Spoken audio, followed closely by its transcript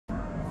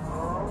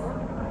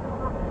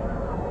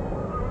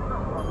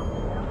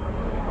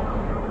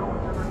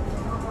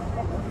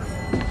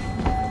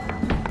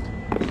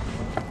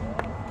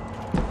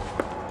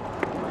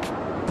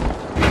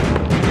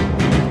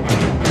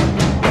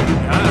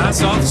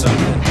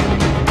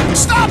something.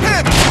 Stop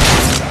him!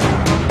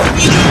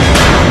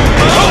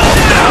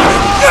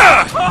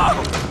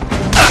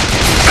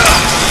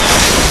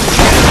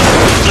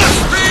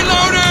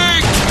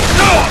 Reloading!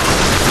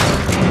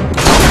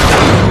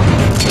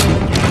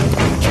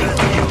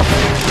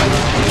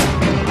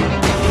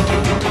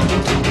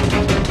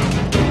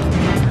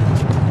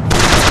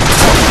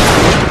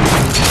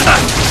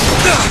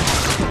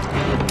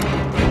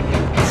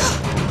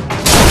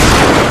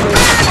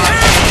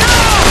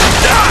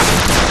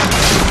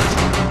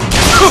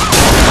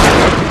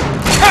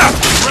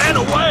 Ran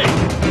away!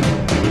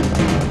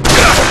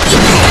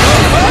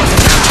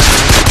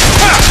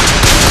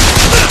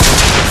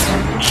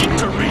 Need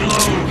to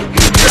reload.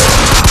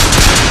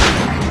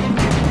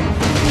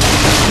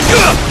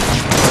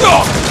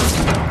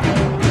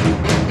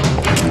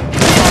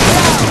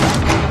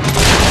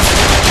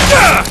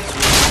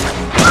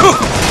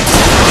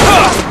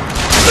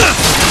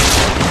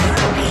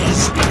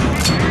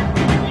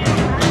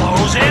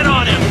 Close in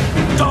on him!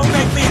 Don't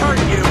make me hurt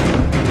you!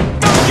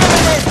 Don't give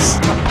an inch!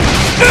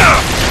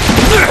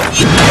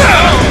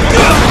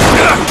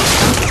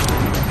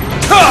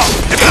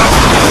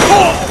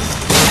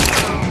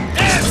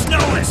 There's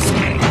no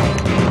escape!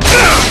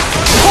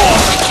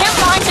 Can't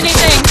find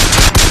anything.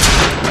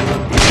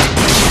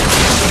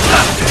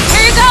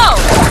 Here you go.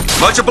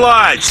 Much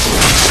obliged!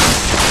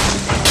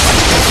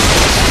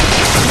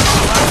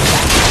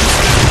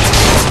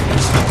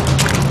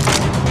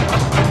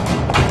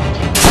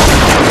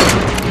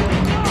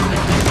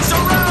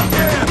 Surround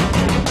him!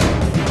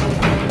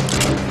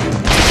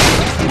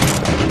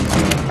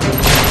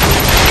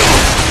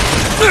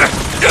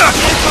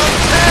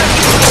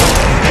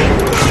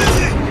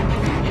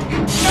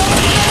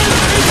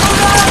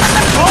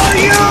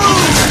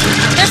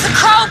 There's a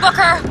crow,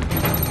 Booker.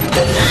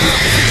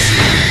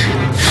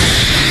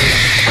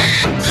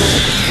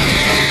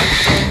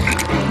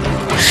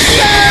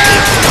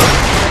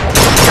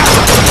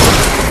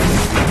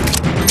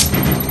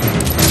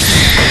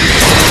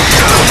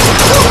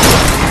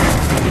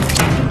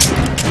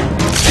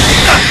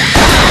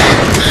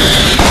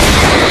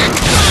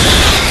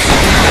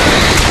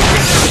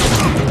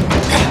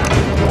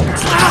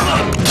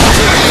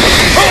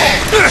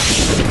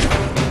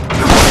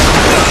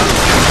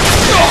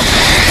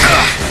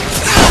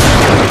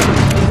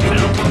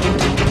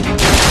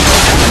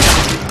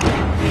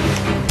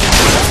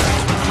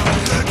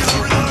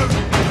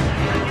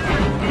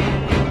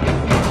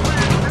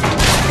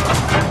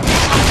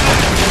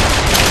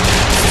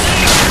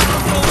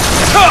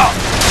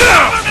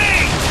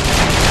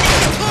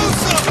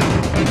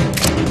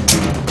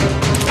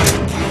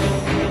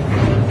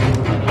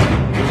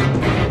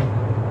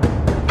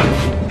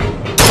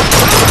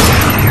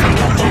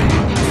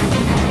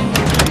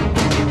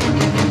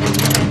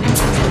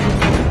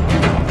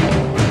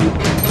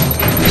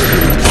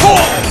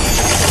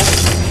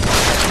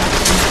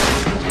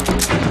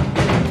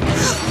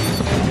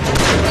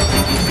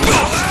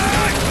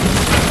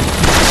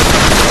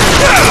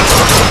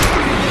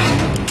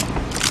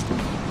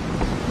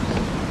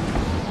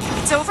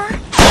 It's over?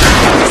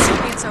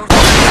 Assuming it's over.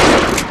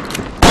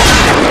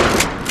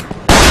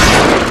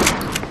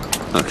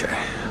 Okay,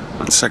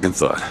 on second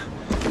thought, I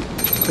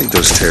think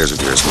those tears of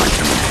yours might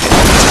come in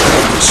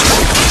handy.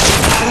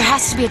 There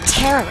has to be a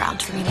tear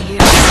around for me to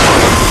use. I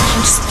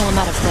can't just pull them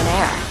out of thin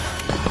air.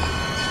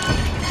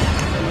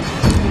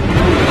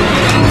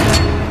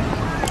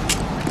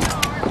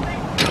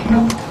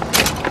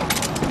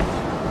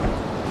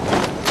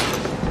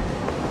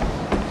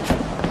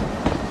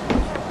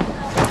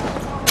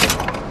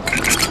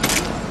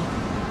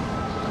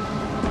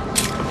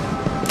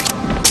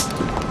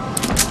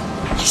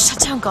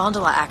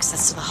 Gondola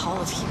access to the Hall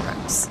of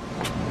Heroes.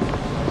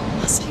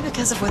 Must be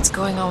because of what's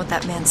going on with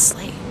that man's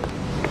slate.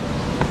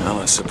 Well,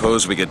 I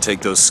suppose we could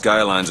take those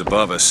skylines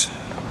above us.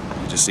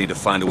 We just need to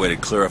find a way to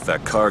clear off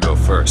that cargo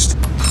first.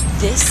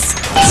 This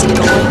is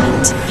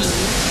going to be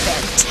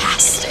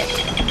fantastic.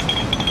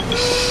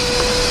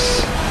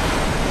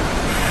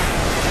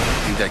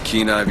 Think that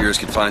keen eye of yours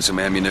could find some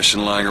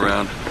ammunition lying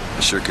around? I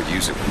sure could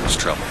use it when there's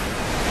trouble.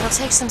 It'll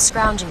take some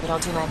scrounging, but I'll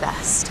do my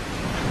best.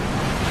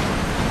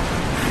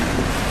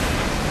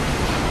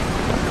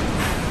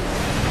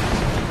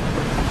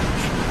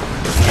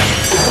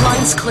 The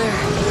line's clear.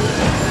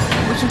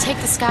 We can take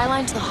the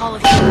skyline to the Hall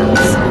of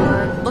Heroes,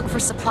 or look for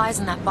supplies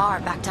in that bar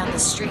back down the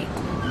street.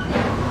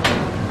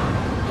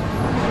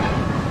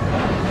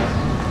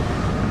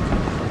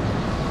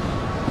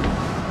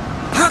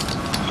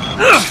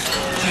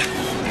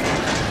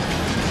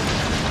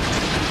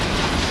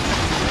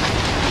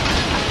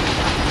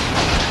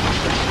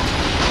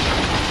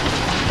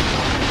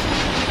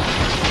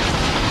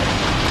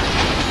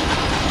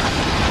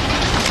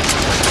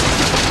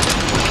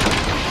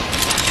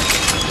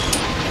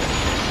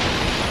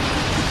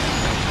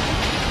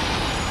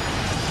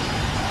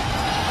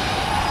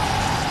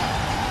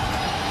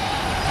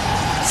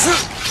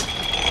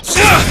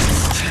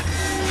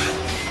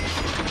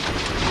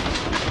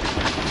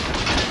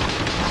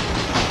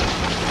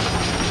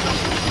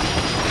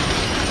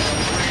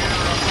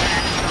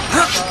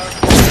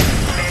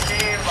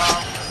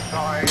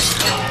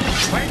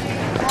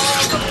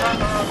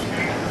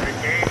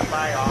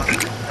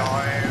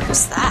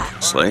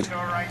 Slate?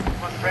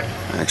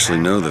 I actually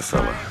know the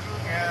fella.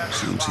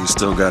 Seems he's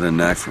still got a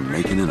knack for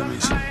making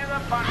enemies.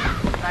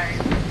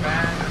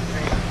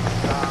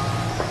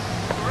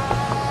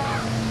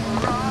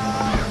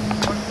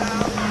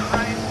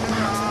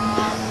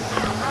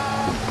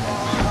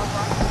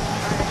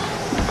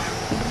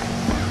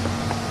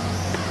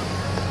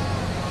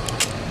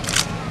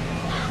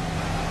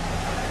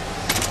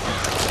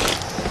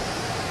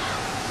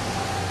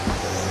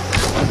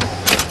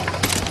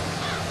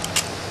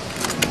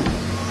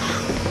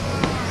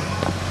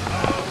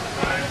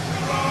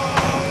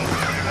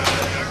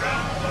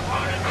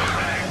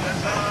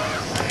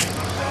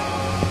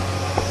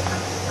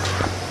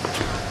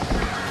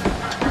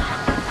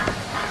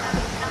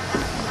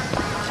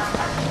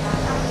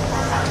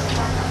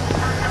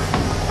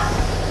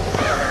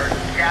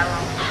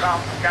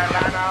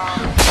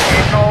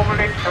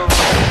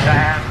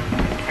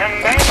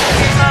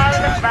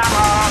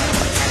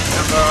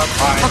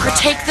 Booker,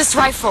 take this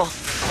rifle.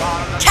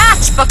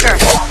 Catch, Booker!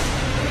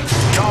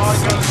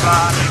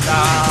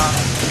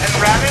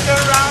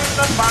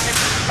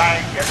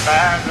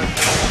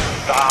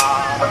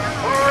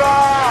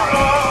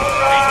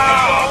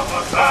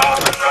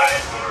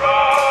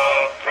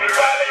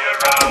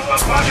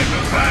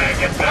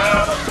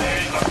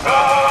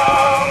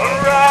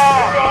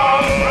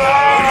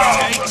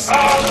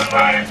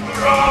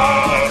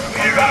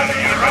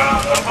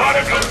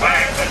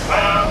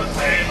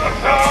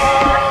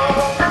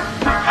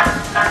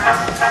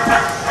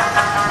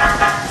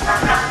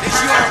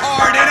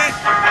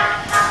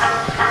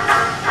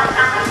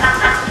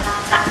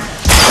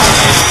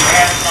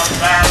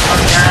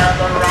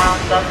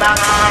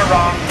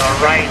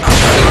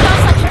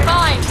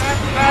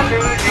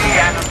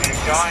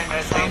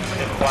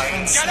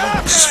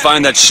 Just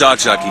find that shock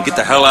jockey and get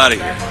the hell out of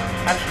here.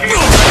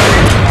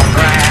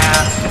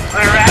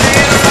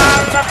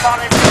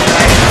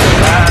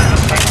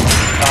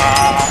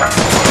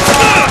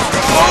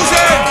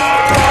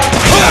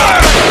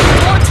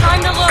 More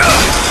time to look.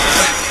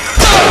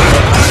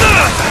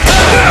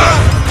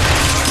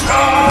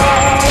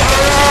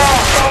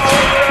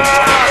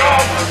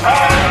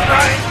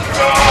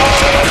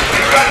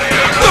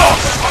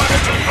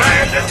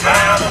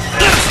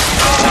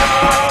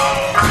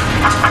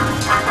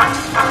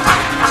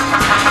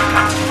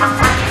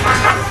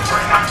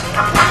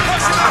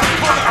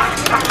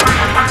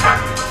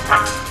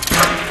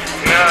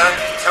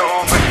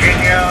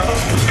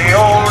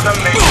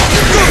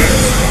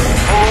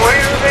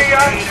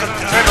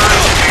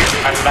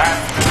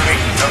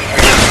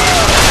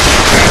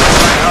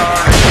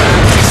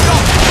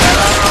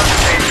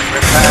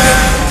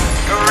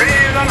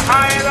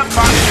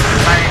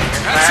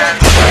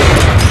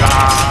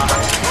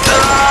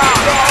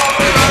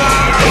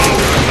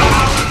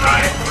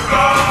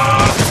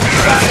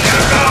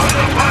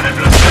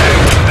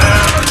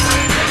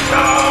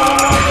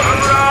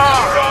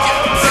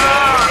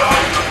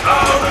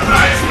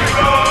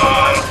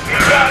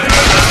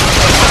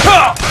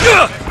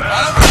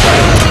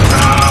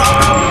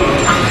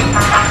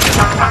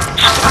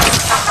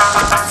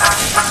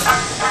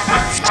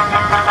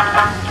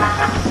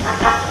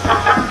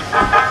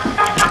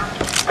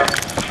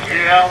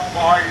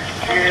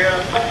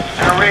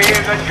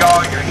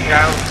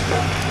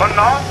 But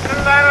not to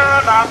let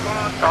her up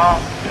on top,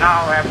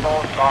 now we're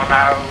both gone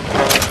out.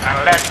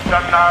 And let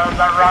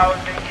another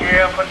rousing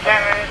cheer for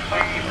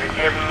Tennessee be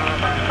given.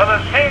 For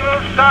the single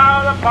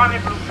star, the bonny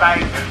blue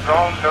flag is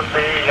grown to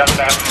be a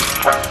them.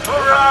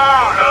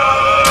 Hurrah!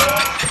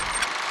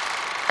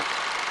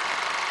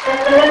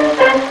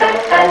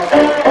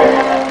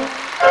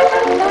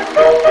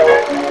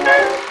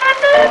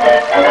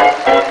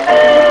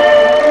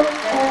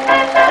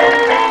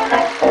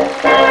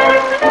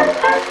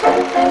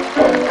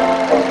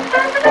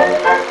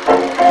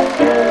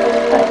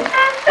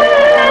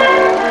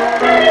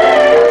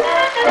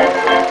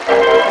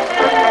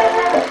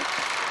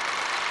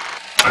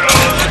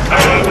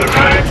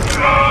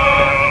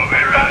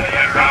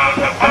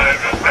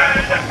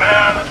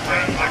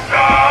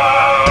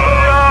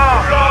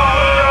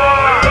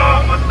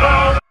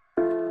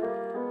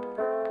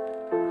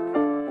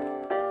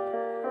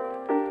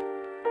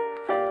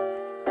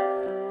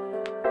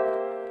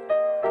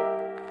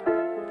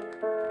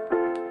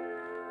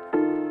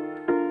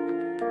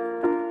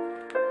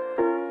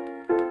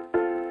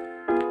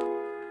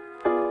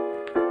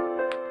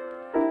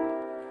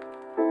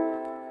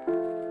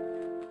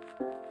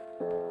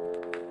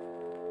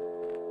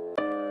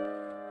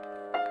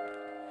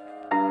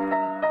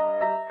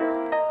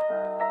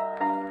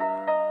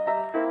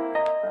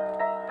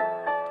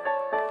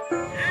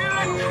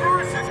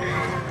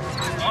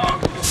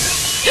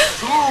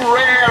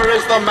 Rare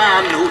is the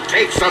man who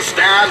takes a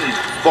stand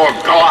for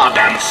God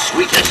and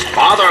sweetest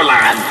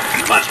fatherland.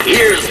 But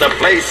here's the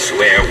place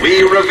where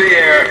we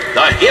revere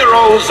the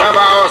heroes of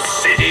our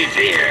city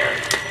dear.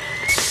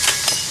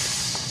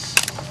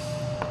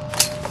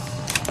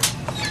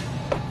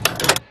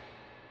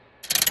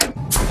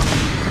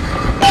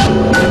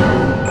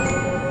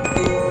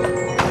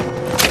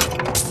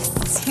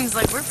 Seems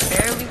like we're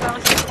fairly well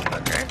healed,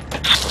 Booker.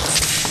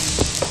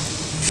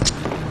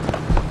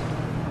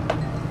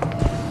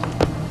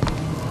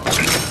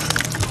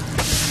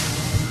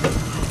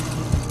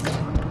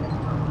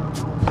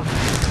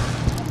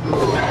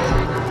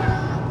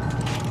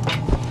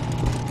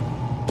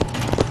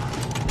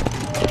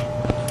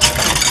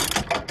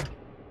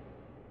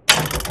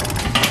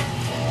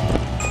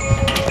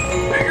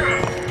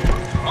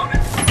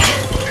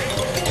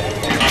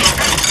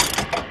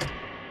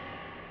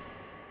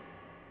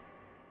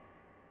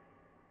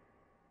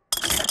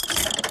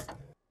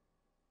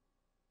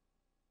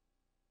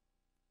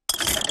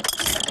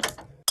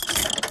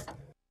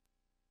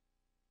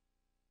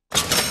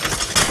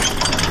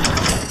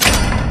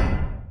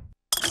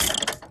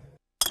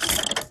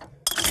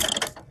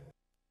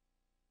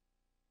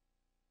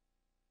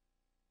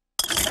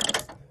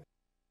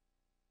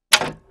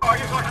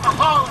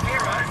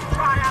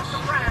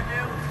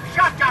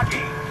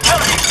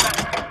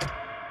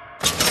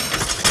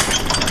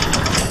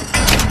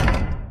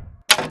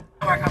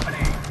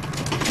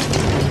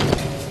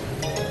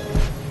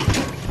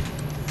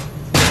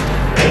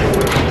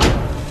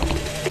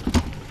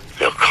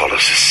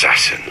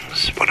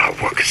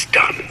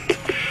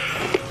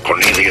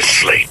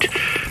 slate,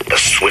 the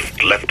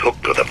swift left hook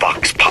or the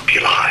vox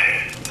populi.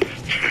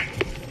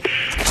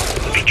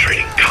 We'll be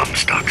trading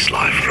Comstock's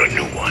life for a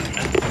new one.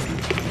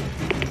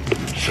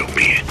 So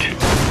be it.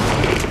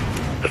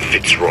 The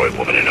Fitzroy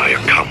woman and I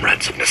are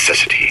comrades of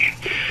necessity.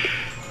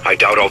 I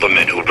doubt all the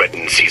men who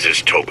reddened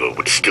Caesar's toga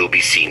would still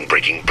be seen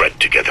breaking bread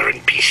together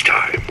in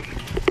peacetime.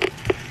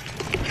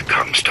 With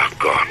Comstock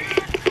gone,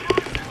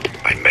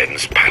 my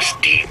men's past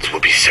deeds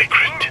will be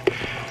sacred,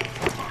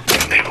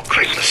 and they will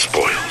claim the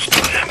spoils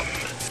to them.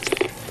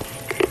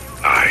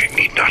 I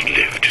need not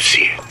live to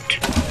see it.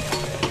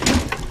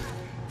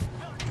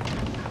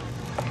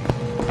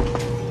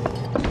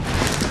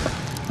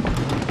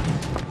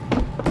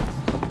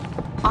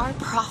 Our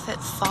prophet,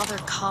 Father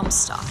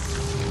Comstock,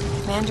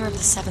 commander of the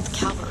 7th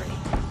Cavalry.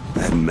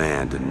 That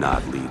man did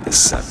not lead the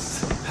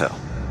 7th. Hell,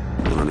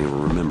 I don't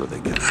even remember the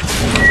guy.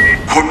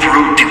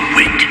 Corporal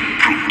DeWitt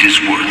proved his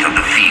worth on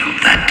the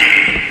field that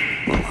day.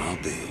 Well, I'll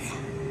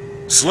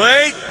be.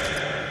 Slate?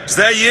 Is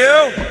that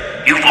you?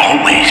 You've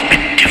always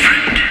been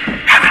different,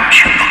 haven't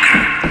you, Booker?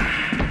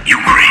 You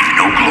crave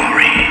no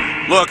glory.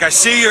 Look, I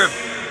see you're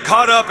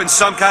caught up in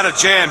some kind of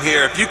jam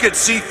here. If you could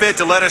see fit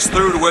to let us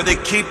through to where they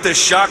keep this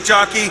shock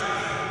jockey,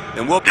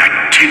 then we'll...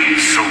 That tin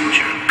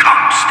soldier,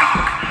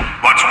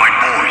 Comstock, wants my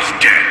boys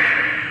dead.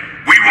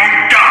 We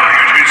won't die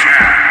at his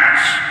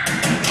hands.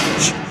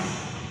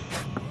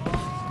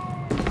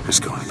 There's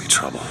going to be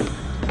trouble.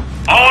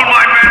 All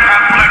my men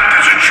have left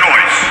is a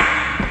choice.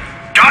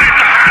 Die at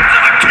the hands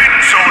of a tin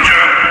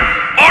soldier,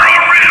 or a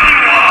real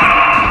one!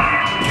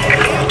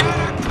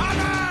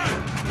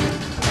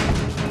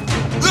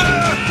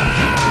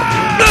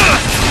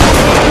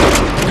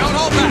 Don't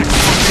hold back!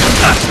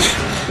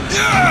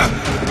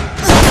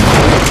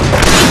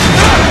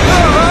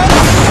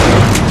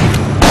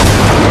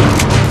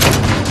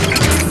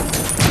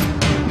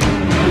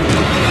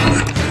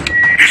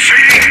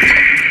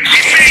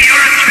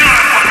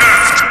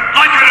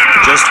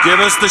 Just give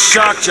us the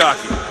shock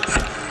jockey.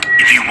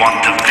 If you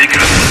want the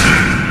vigor,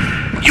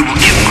 you will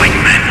give my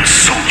men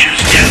soldiers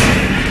death.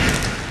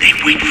 They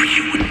wait for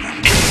you in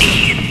Wounded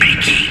Knee and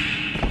Peking.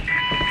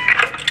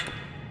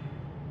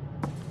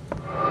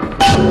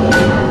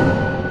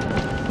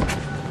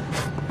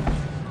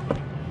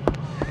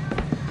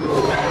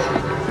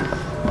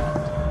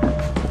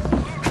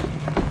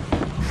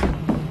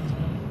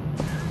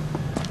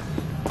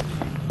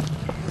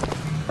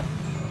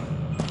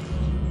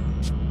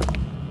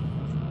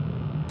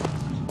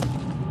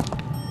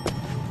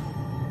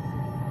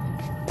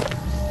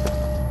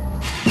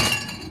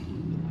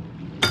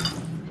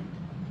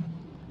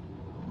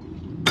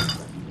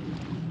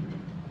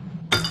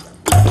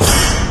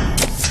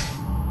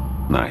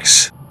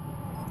 Nice.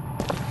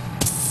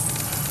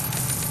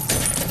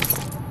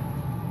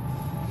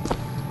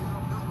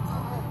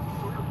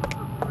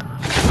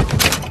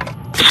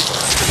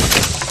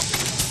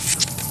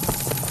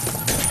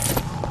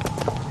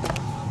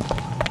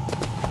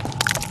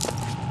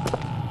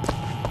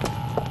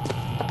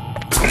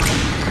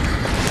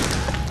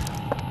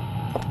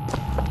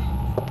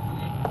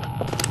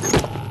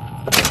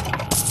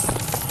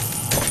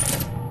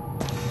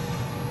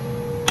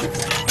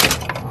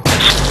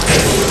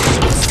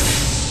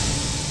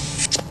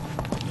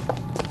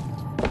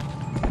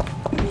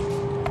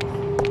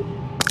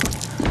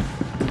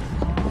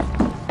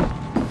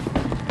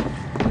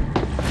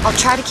 I'll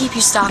try to keep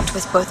you stocked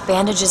with both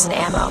bandages and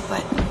ammo,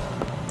 but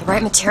the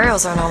right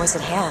materials aren't always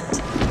at hand.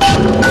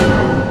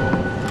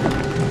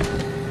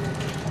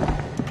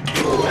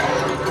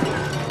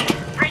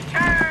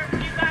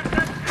 Return! You got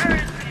some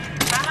currency,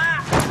 fella!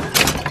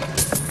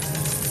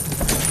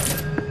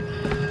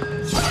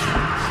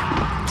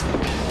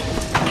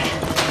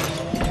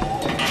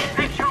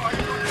 Make sure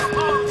you come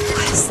home!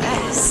 What is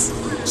this?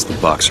 It's the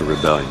Boxer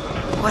Rebellion.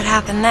 What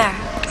happened there?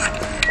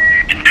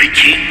 In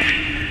Peking,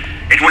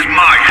 it was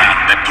my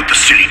hand that put the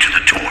city to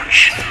the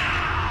torch.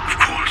 Of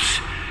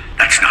course,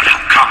 that's not how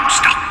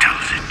Comstock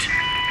tells it.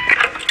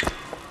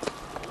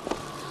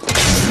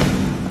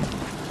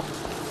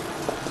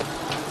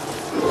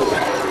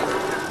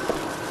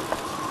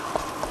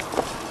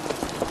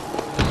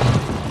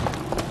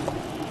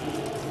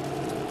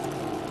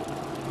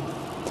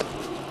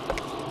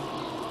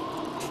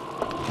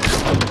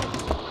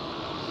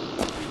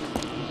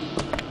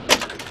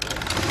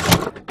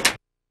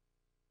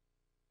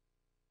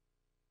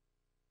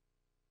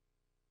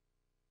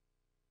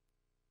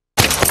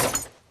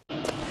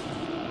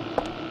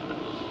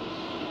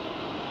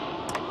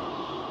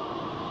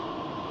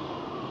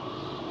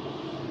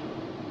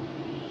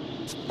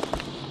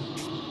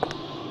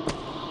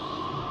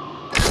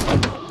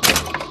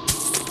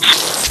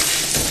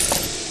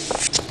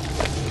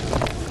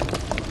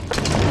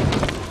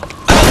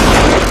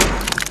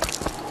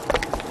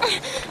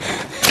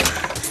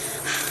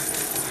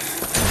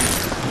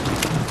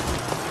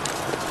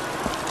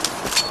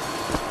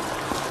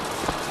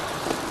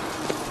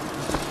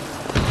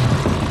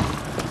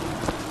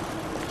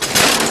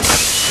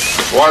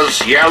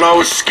 Was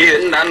yellow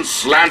skin and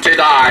slanted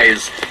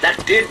eyes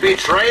that did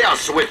betray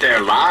us with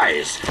their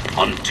lies,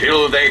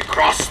 until they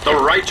crossed the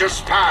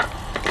righteous path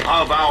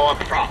of our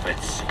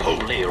prophet's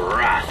holy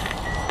wrath.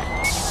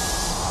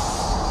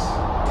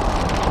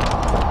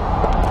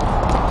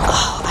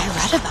 Oh, I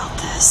read about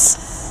this.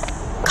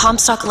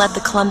 Comstock led the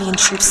Colombian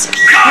troops to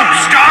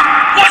Comstock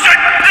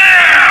wasn't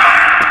there!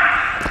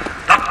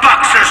 The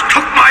Boxers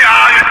took my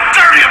eye and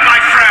 30 of my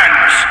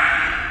friends!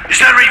 Is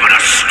there even a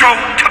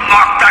stone to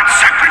mark that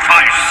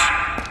sacrifice?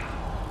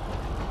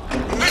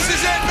 This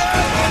is it, man!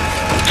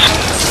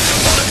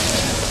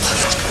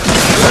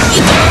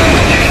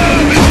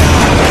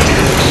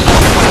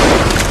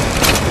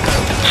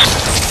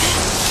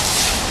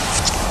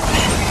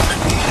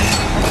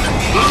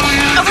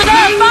 Over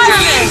there,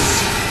 firemen!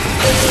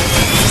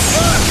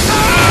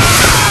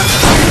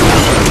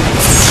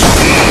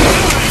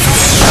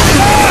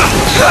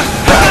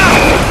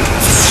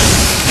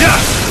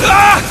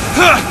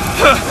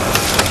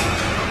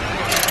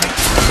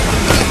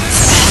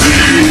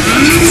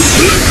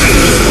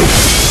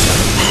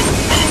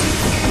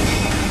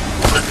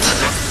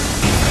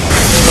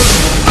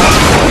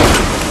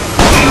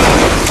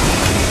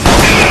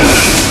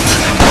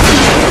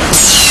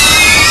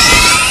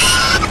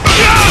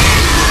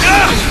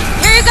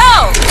 Here you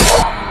go!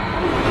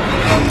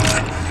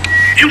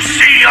 You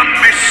see, young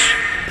miss?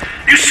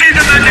 You see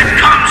the man that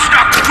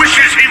Comstock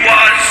wishes he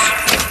was?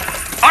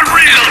 A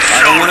real soldier!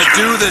 I don't want to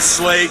do this,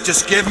 Slade.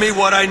 Just give me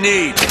what I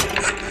need.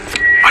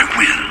 I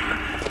will,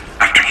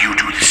 after you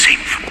do the same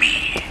for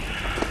me.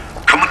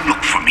 Come and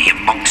look for me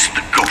amongst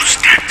the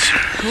ghost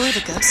dancers. Who are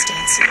the ghost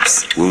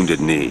dancers?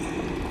 Wounded knee.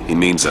 He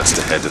means us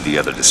to head to the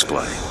other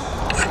display.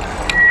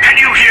 Can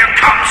you hear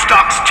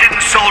Comstock's tin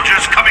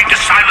soldiers coming to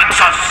silence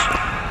us?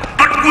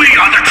 But we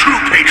are the true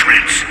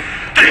patriots.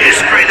 The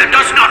history that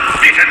does not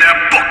fit in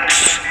their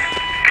books.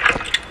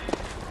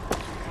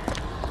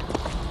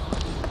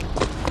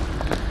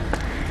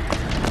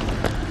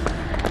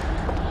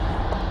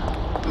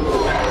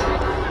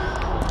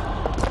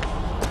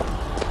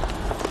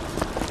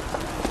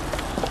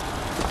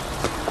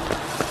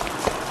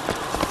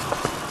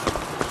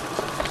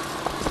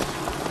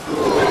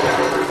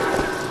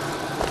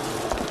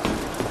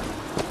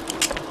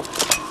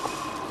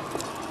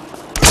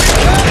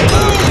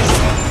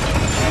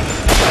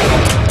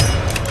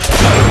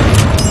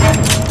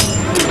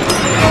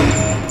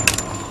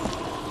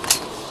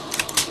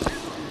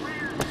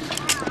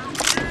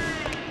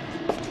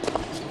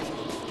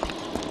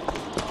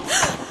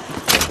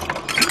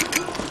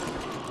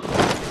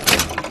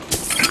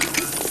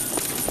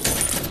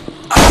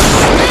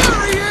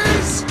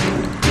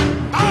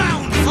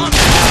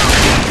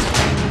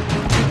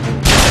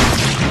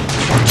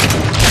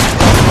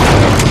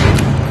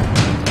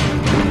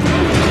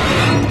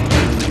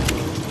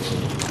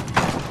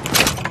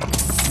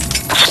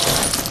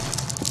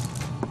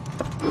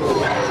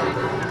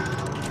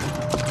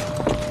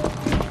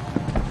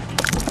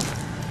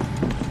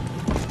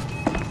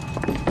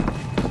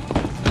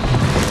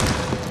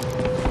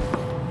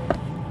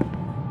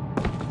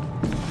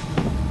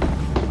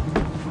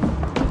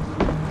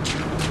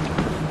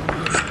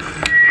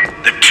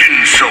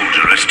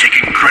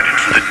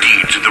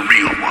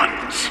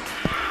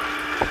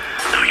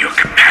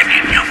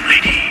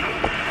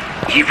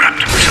 He wrapped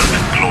himself in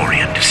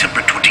glory on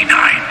December 29,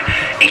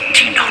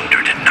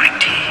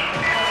 1890.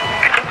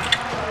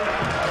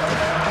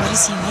 What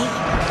does he mean?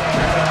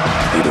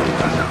 You don't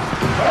want to know.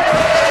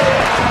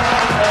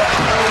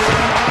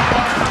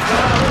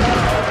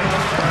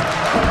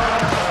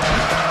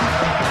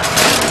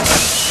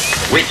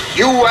 With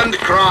hue and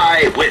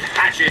cry, with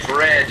hatchet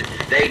red,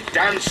 they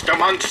danced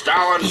amongst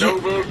our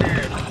noble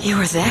dead. You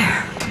were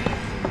there.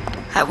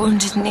 That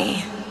wounded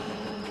knee.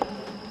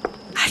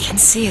 I can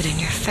see it in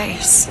your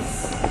face.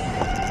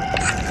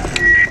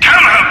 Tell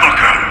her,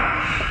 Booker!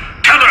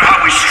 Tell her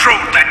how we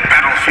strode that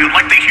battlefield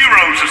like the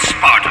heroes of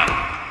Sparta.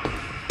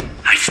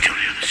 I still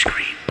hear the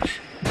screams.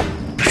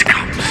 Let's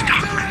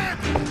Comstock.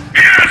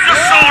 Here's the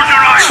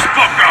soldier I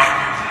spoke of!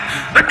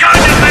 The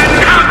kind of man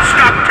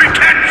Comstock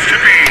pretends to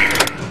be!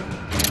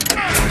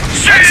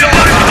 Say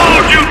what I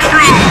told you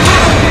true!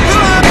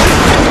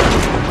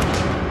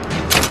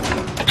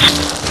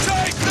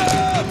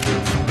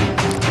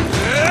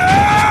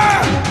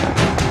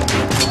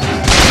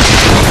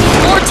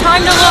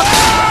 Time to look!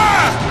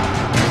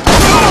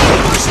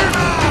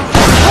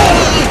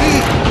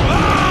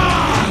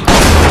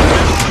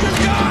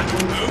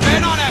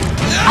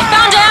 I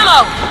found ammo!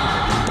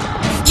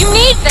 You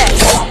need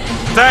this!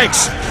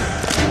 Thanks!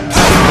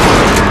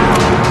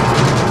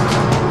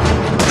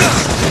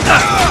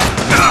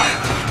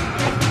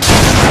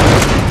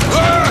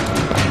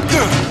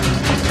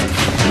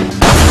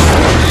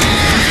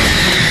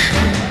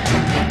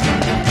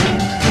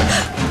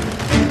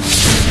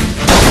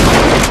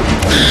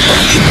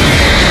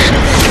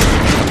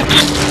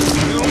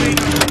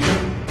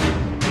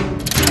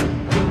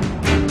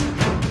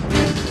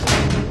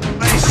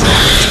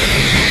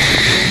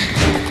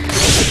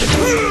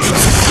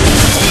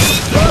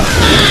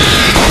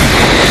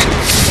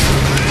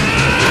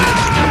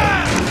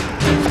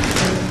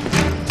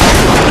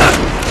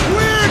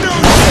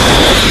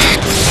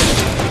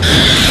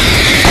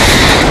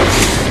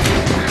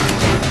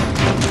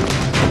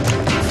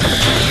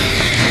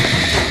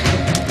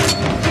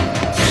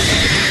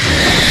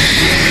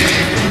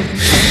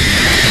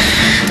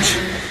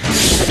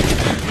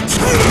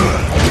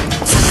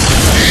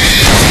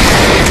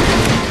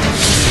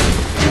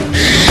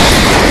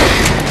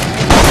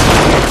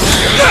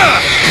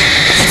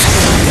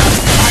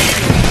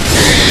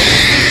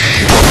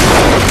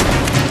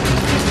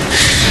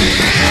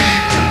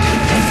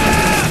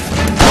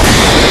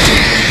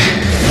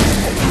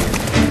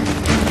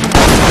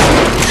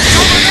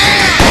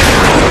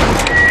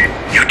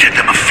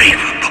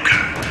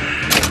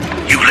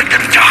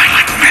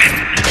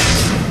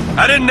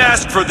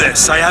 for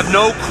this. I have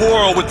no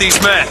quarrel with these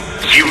men.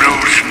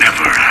 Heroes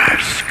never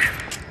ask.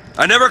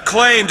 I never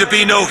claimed to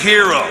be no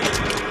hero.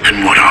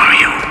 Then what are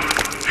you?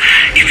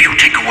 If you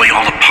take away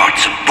all the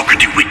parts of Booker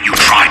DeWitt you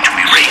tried to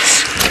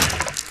erase,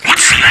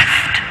 what's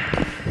left?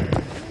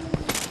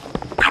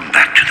 Come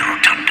back to the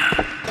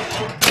Rotunda.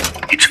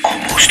 It's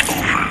almost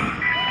over.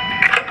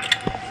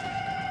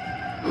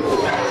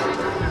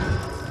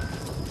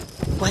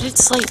 What did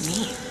Slate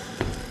mean?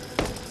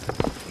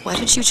 What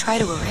did you try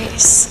to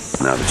erase?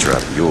 Now that you're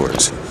out of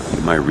yours,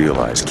 you might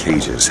realize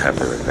cages have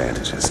their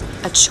advantages.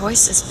 A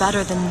choice is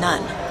better than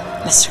none,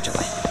 Mr.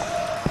 DeWitt.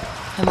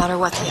 No matter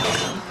what the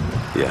outcome.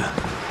 Yeah.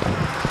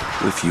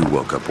 What if you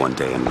woke up one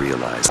day and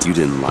realized you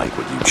didn't like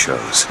what you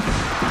chose?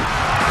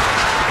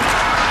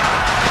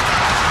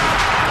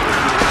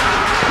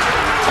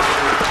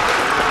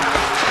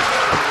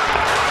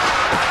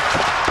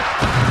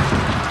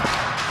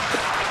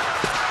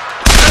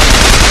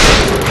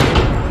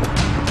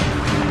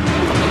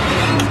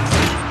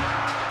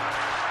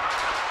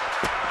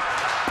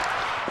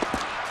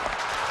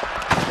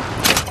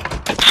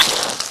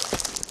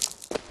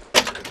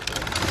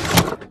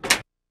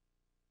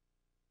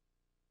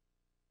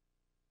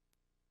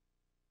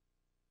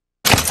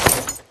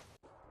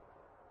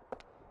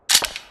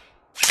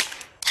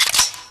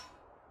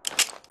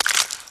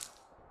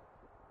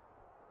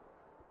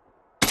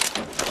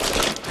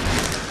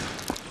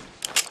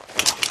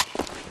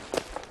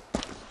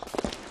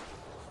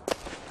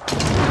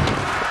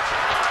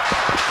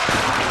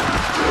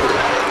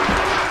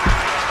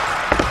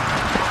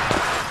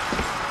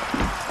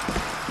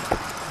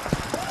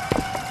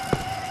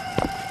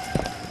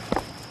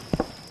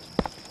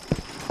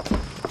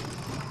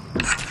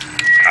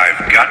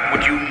 I've got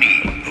what you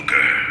need,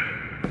 Booker.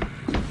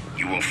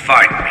 You will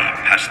find me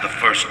past the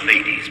First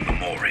Lady's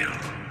memorial.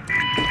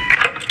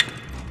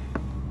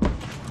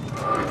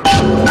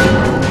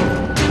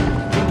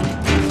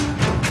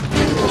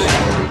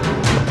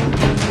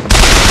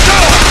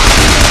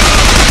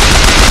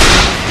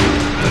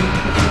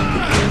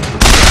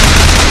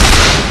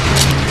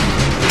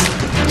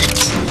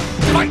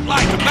 Fight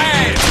like a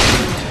man!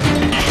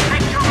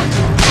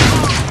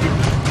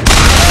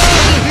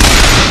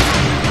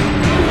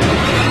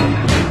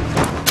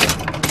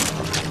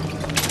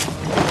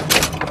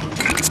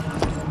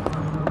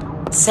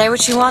 Say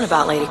what you want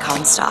about Lady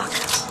Comstock.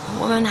 The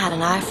woman had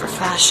an eye for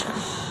fashion.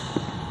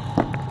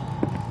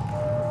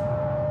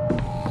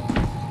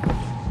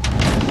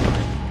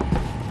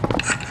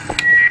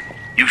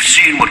 You've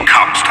seen what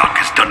Comstock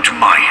has done to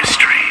my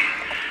history.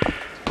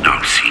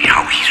 Now see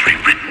how he's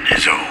rewritten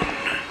his own.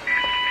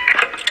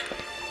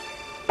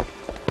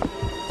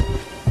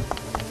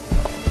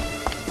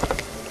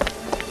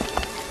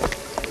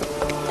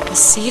 The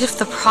seed of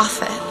the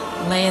prophet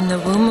lay in the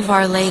womb of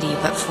Our Lady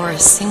but for a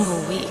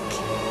single week.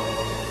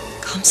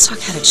 Comstock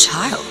had a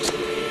child.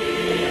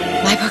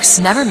 My books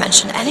never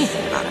mention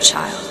anything about a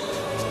child.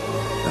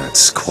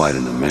 That's quite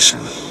an omission.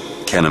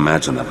 Can't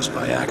imagine that was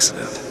by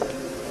accident.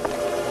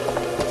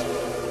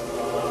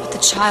 But the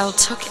child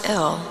took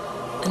ill,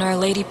 and Our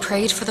Lady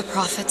prayed for the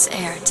prophet's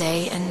heir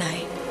day and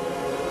night.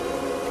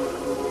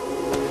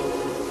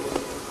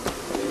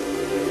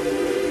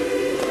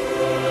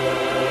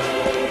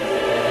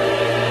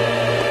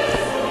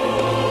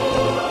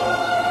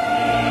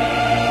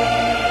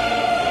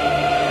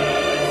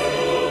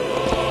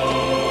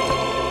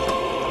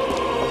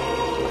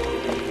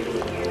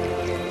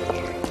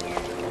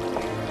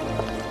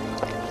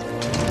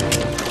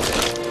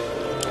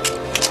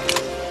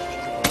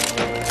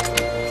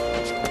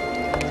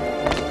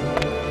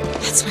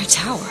 That's my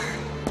tower.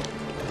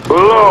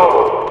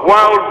 Lo,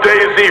 while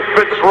Daisy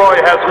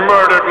Fitzroy has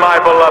murdered my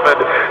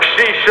beloved,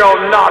 she shall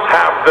not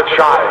have the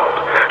child.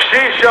 She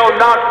shall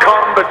not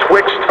come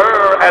betwixt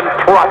her and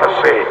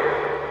prophecy.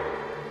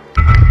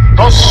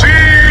 The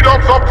seed of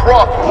the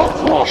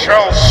prophet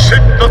shall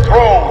sit the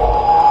throne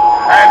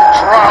and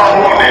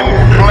drown in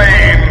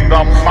flame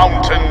the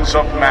mountains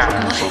of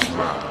man.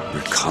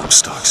 You're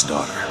Comstock's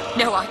daughter.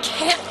 No, I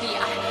can't be.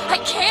 I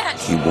can't.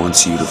 He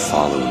wants you to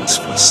follow in his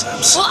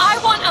footsteps. Well, I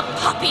want a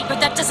puppy, but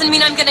that doesn't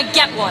mean I'm gonna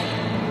get one.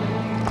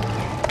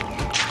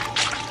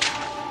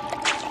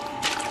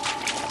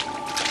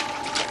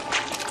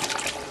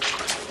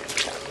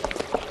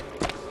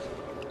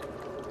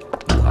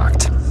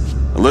 Locked.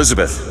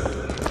 Elizabeth.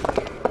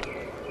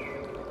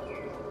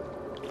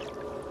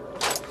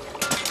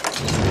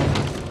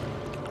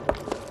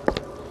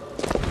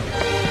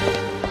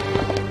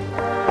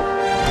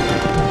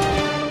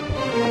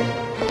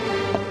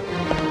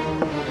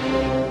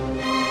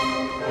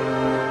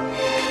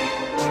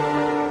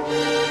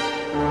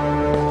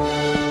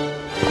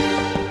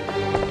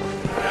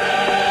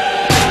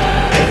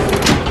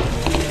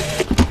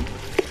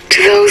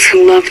 To those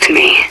who loved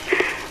me,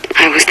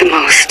 I was the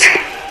most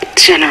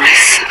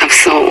generous of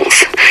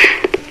souls.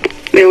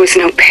 There was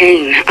no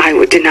pain I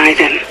would deny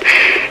them,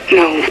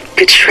 no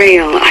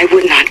betrayal I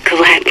would not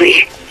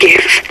gladly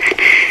give.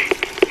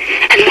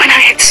 And when I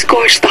had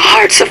scorched the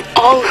hearts of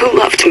all who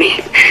loved me,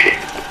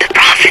 the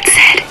prophet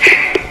said,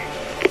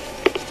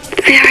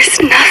 "There is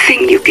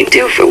nothing you can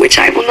do for which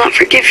I will not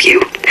forgive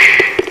you.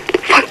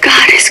 For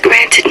God has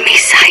granted me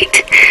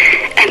sight,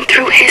 and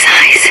through his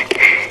eyes,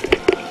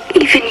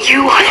 even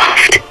you are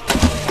loved.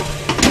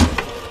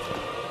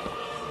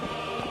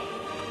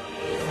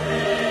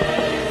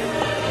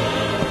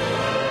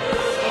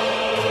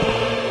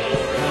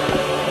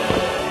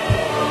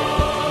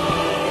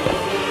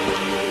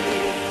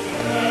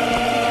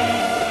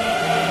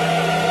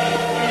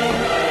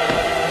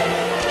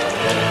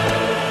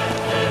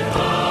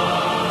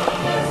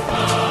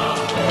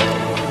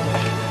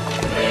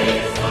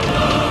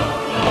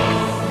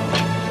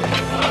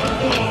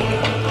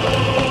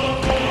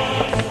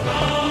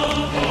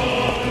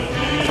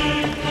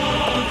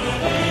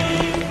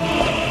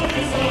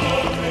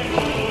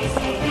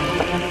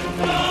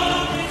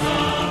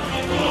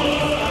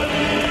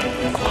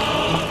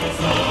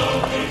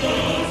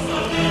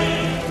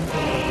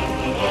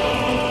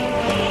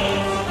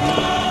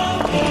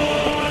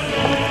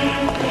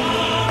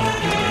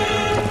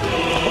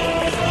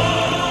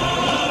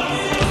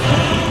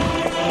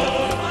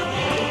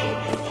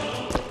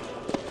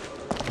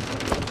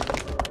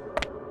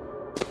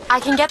 I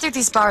can get through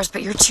these bars,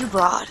 but you're too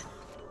broad.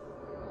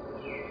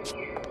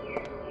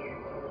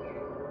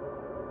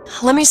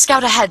 Let me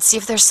scout ahead, see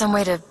if there's some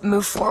way to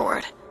move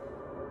forward.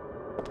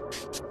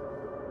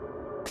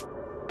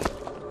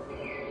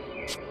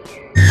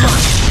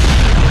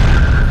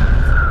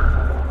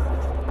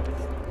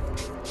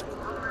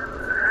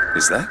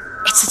 Is that?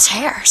 It's a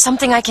tear,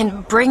 something I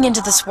can bring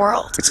into this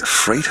world. It's a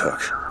freight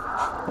hook.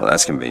 Well,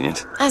 that's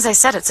convenient. As I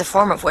said, it's a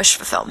form of wish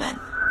fulfillment.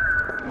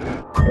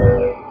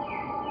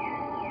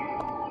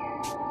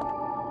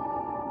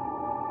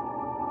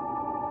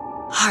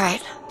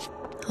 Alright.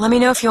 Let me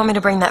know if you want me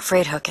to bring that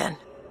freight hook in.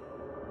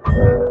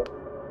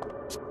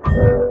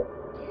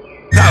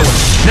 That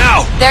one!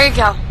 Now! There you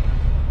go.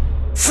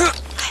 I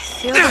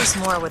feel there's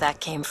more where that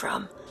came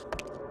from.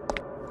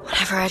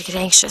 Whenever I'd get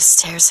anxious,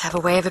 tears have a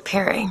way of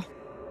appearing.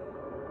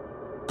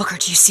 Booker,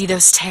 do you see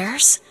those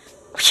tears?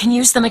 We can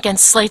use them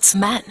against Slate's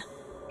men.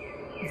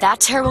 That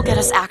tear will get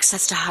us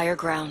access to higher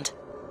ground.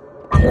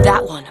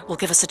 That one will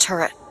give us a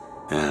turret.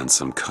 And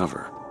some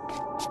cover.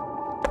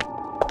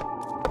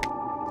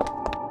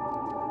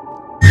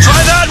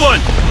 Try that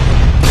one!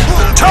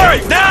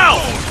 Turret,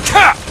 now!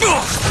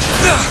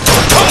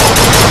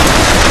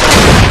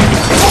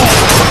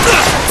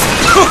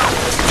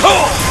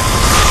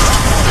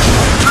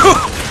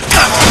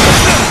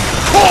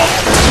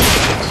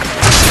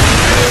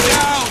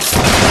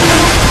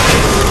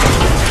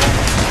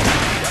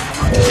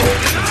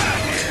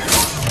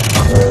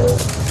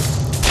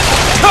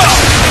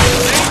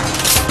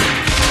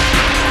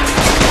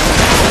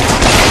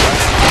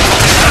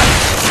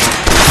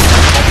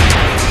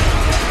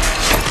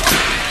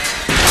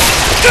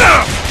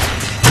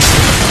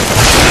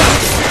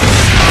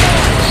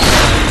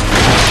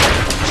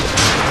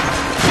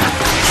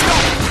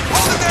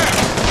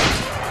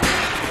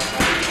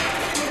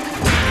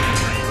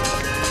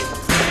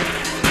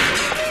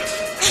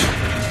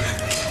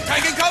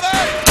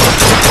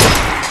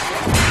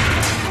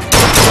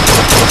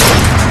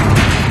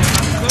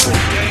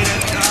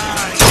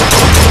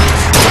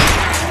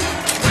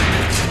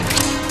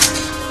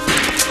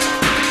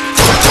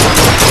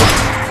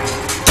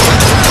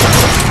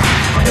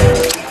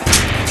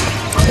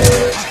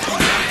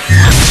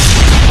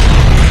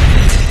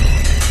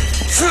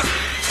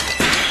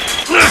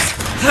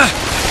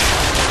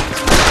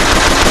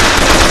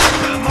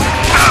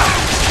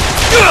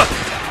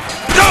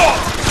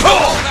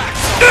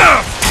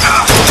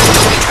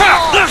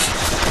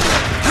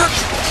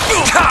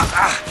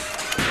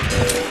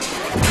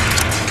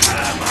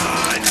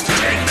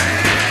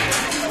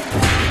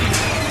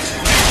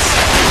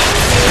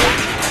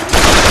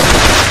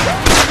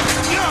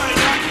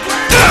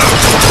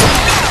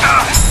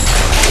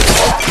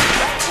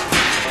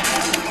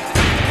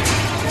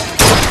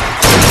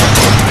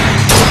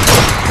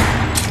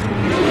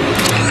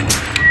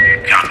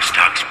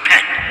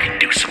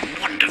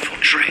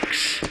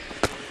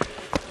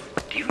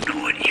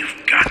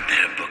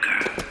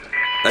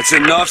 That's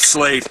enough,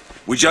 Slate.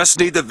 We just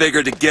need the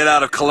vigor to get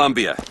out of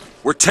Columbia.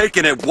 We're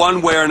taking it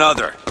one way or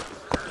another.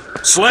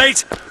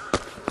 Slate!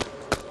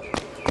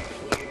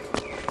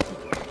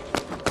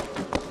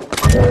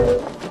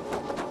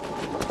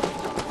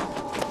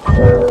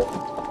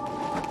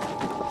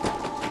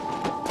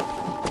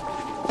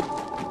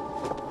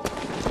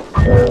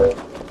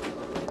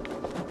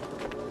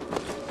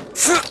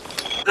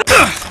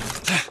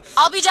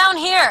 I'll be down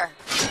here.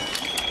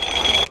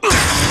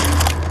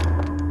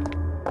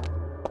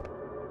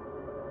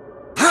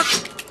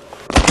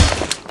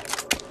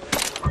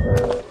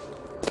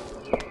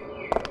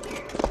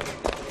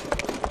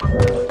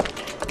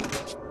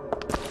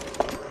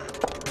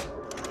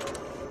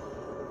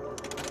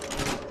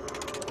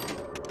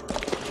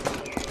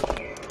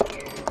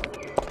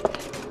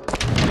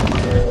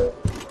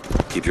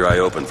 Keep your eye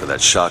open for that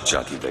shock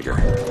jockey, Vigor.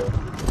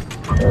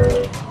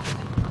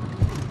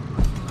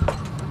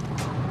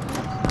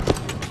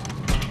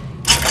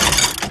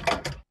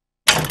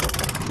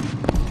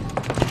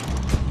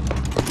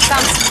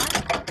 Found someone?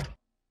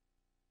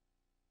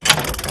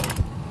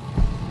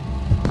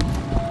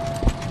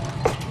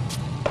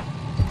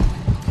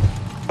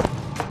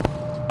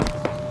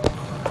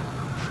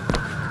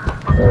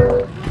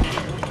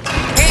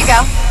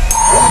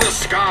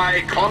 I,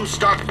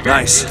 Comstock,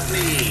 Nice. bent his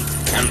knee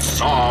and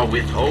saw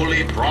with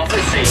holy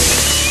prophecy.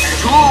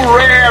 Too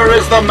rare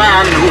is the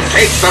man who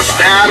takes a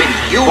stand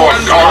for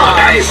God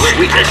and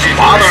sweetest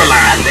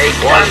fatherland.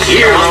 For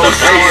here's the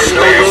place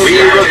where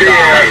we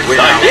revere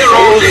the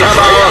heroes of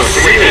our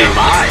city.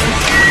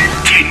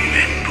 10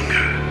 men,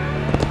 Booker.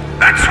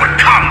 That's what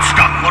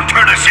Comstock will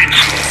turn us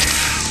into.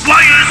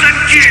 Wires and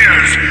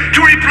gears to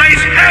replace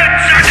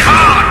heads and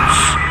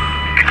hearts.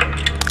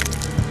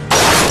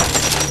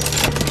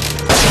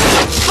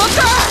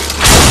 Booker!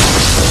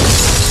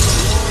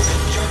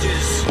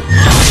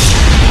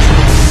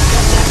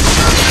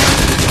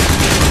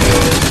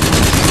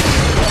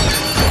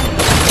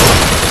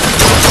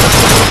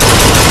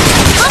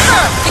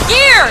 Booker! The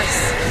gears!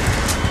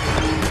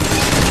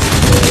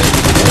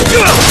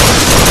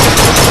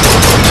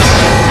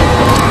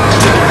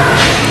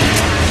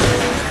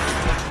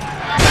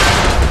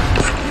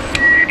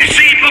 You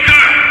see,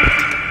 Booker?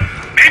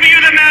 Maybe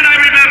you're the man I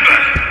remember.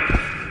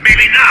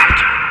 Maybe not.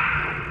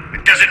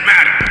 It doesn't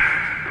matter.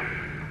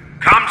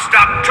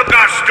 Comstock took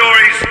our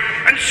stories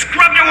and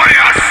scrubbed away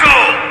our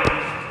soul.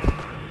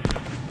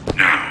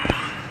 Now,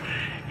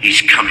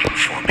 he's coming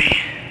for me.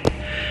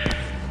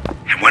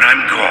 And when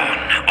I'm gone,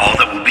 all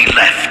that will be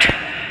left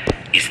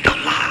is the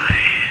lie.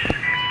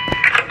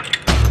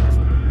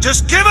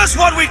 Just give us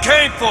what we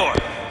came for!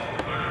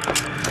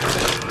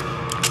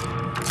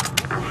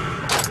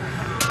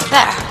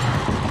 There.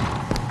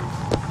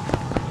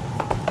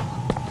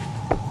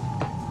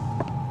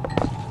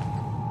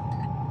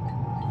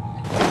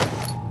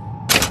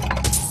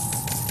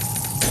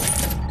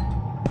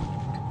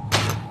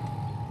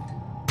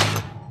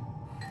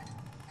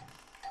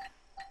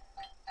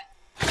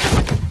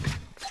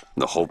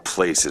 The whole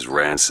place is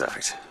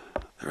ransacked.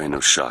 There ain't no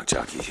shock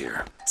jockey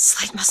here.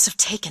 Slate must have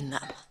taken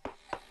them.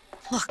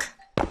 Look.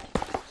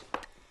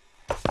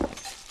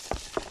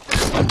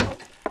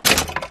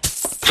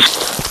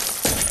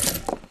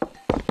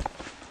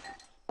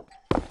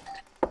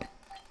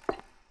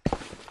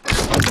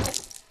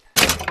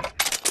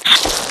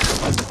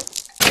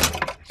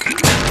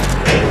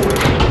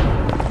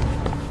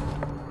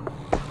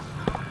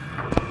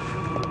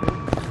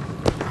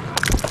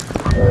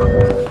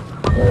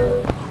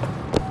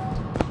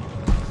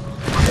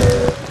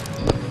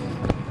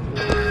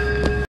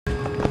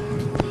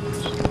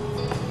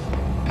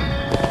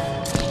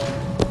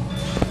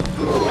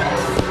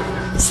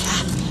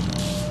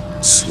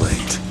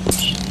 Slate.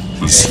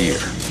 He's here.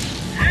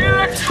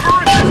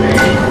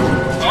 Electricity!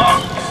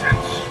 Bugs and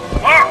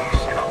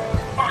sparks in a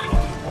bottle.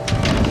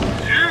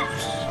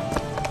 Juice!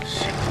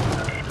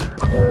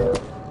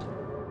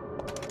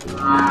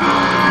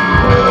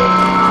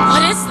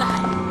 What is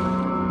that?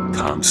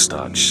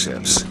 Comstock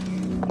ships.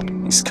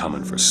 He's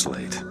coming for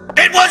Slate.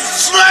 It was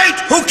Slate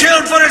who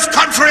killed for his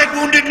country at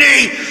Wounded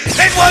Knee!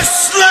 It was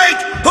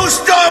Slate who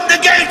stormed the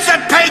gates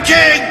at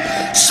Peking!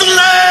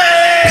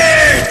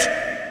 Slate!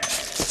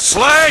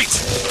 Slate!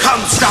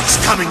 Comstock's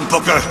coming,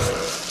 Booker.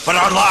 But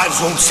our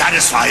lives won't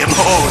satisfy him.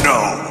 Oh,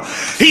 no.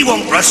 He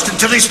won't rest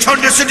until he's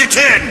turned us into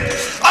tin.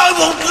 I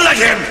won't let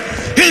him.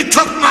 He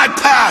took my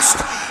past.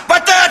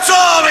 But that's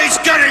all he's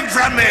getting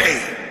from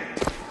me.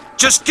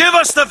 Just give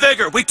us the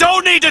vigor! We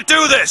don't need to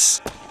do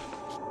this!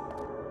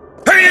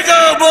 Here you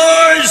go,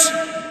 boys.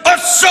 A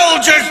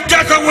soldier's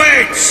death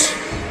awaits.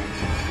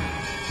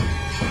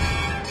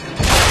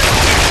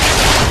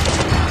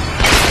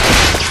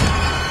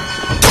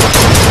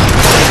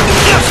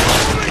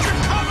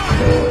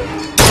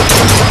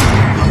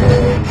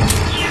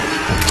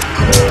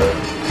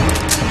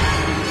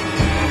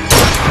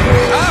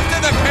 After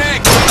the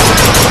pig!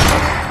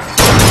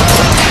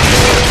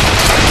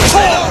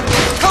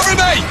 Cover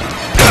me!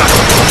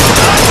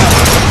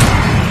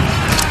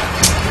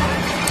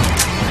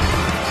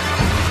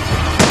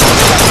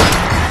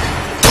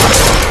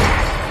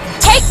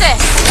 Take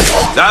this!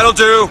 That'll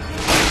do!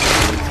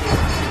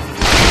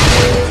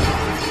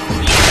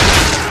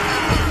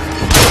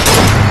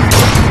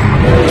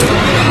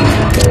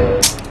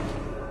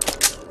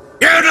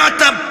 You're not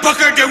the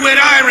Booker DeWitt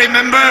I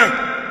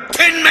remember!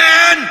 Tin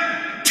Man!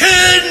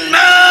 Tin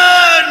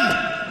Man!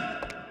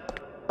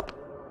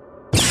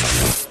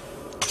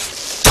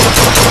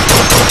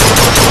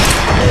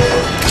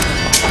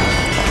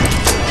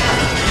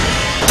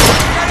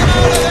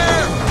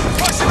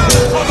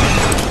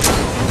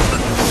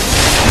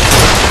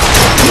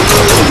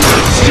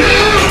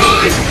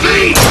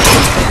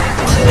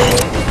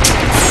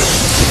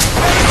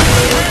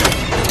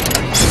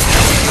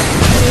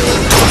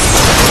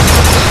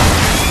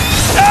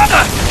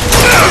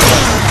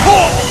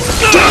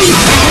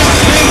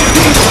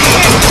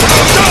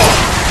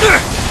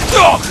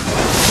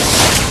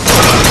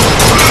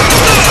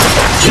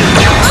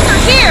 Over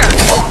here!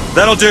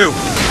 That'll do!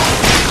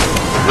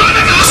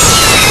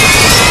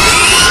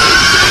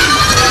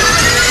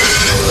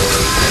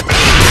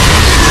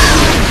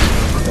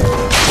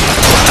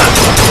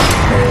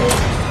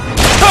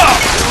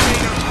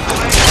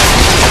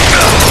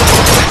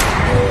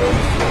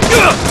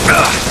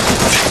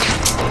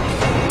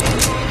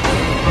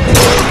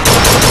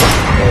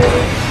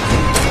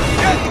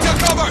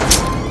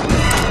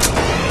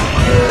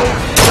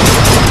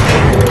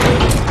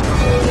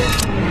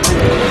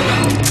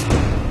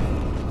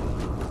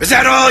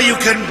 all you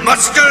can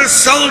muster,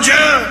 soldier?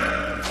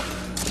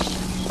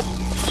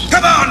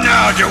 Come on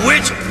now,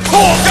 DeWitt!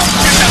 Don't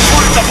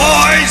disappoint the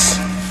boys!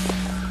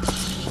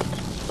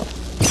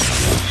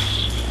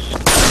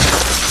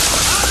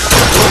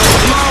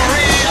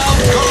 Glory of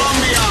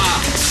Columbia!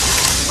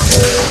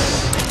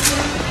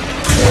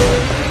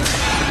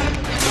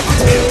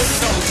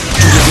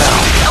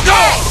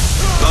 Okay!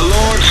 The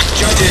Lord's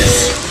judges,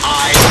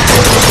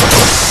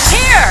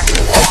 Here!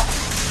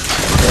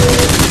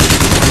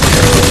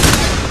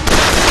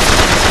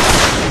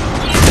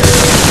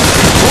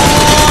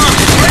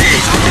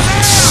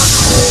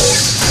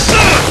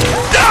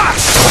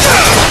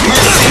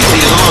 mercy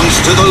belongs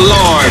to the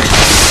Lord.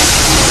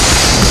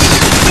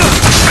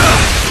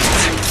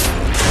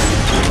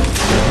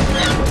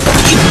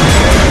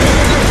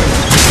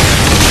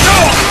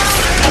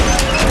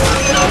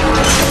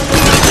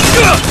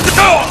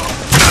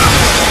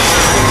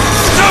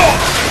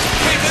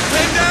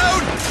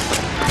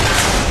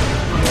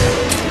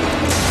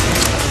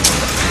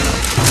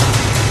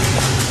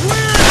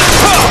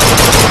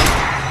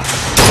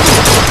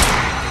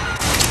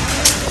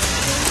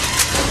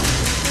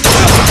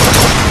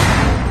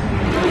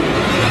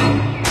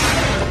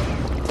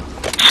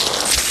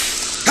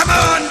 Come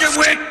on,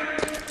 DeWitt!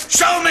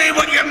 Show me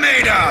what you're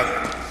made of!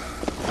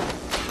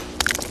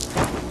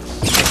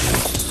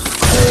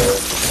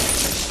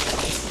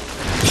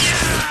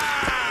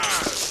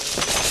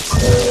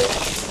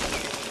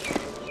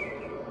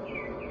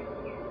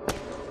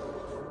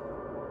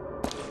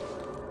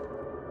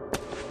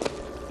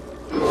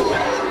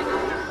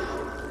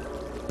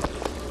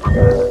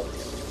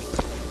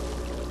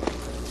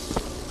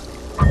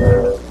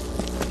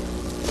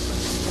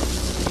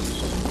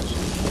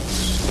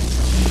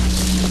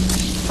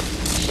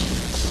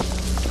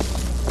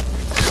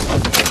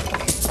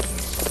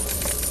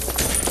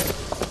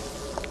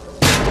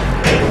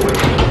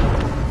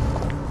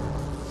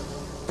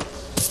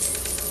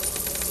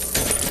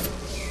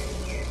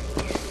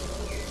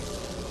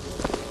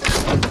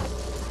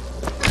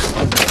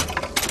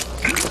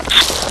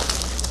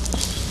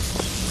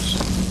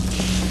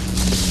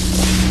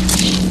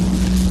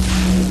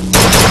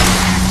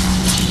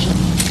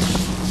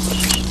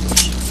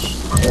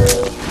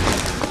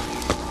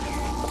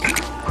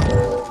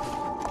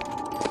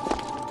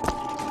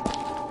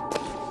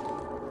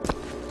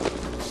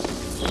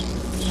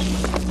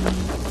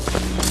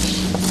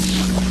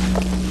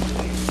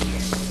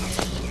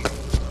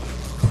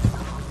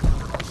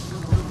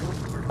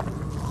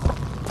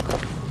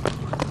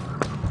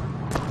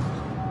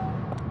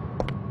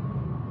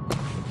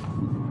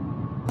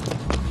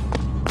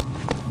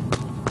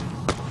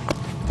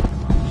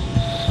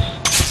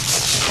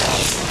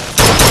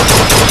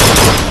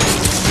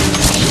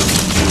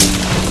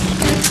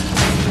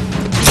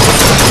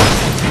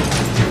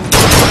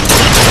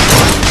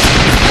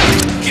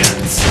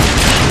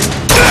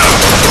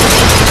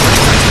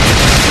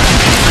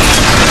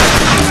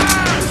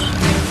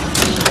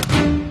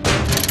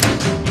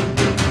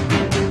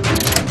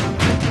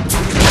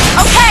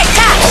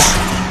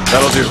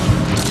 That'll do.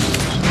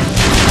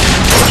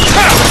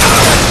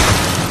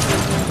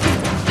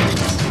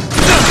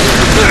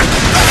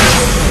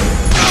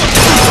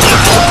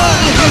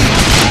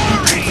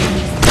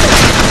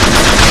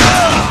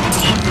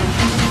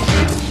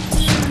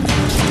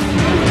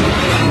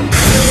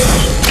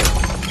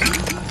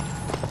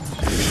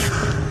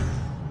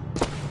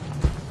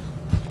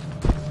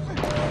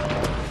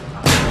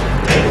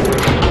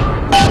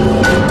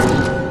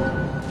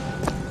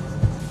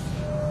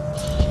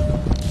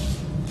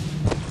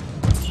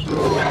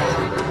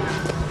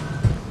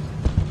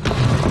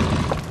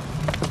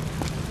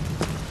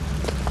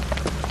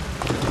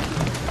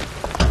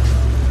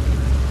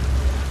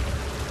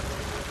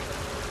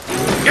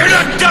 You're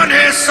not done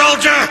here,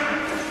 soldier!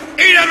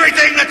 Eat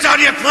everything that's on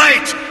your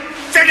plate!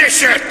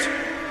 Finish it!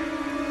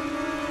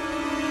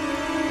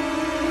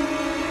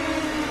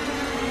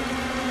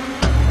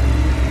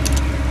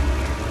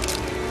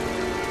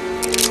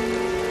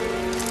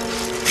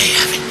 They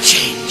haven't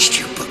changed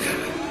you, booger.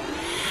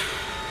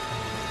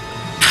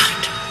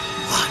 Not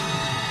one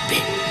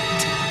bit.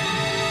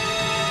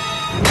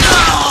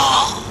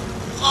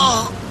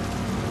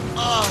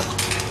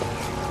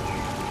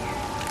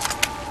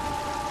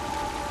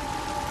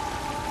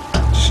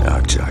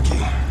 Shock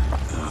jockey.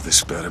 Oh,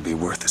 this better be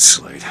worth it,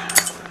 Slade.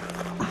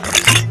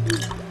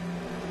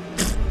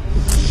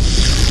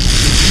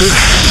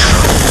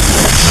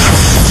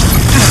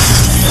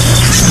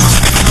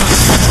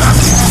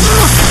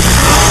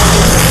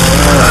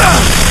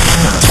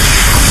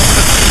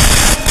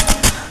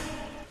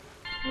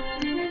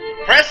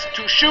 Press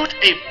to shoot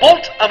a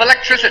bolt of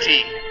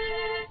electricity.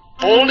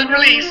 Hold and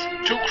release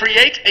to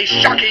create a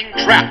shocking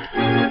trap.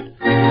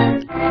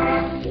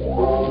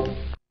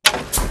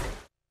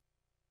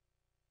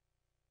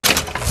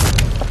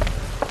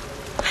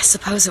 I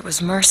suppose it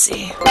was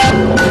mercy.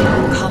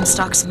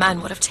 Comstock's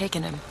men would have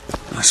taken him.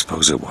 I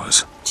suppose it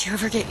was. Do you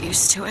ever get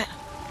used to it?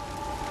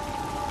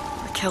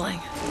 Or killing?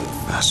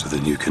 Faster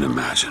than you can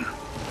imagine.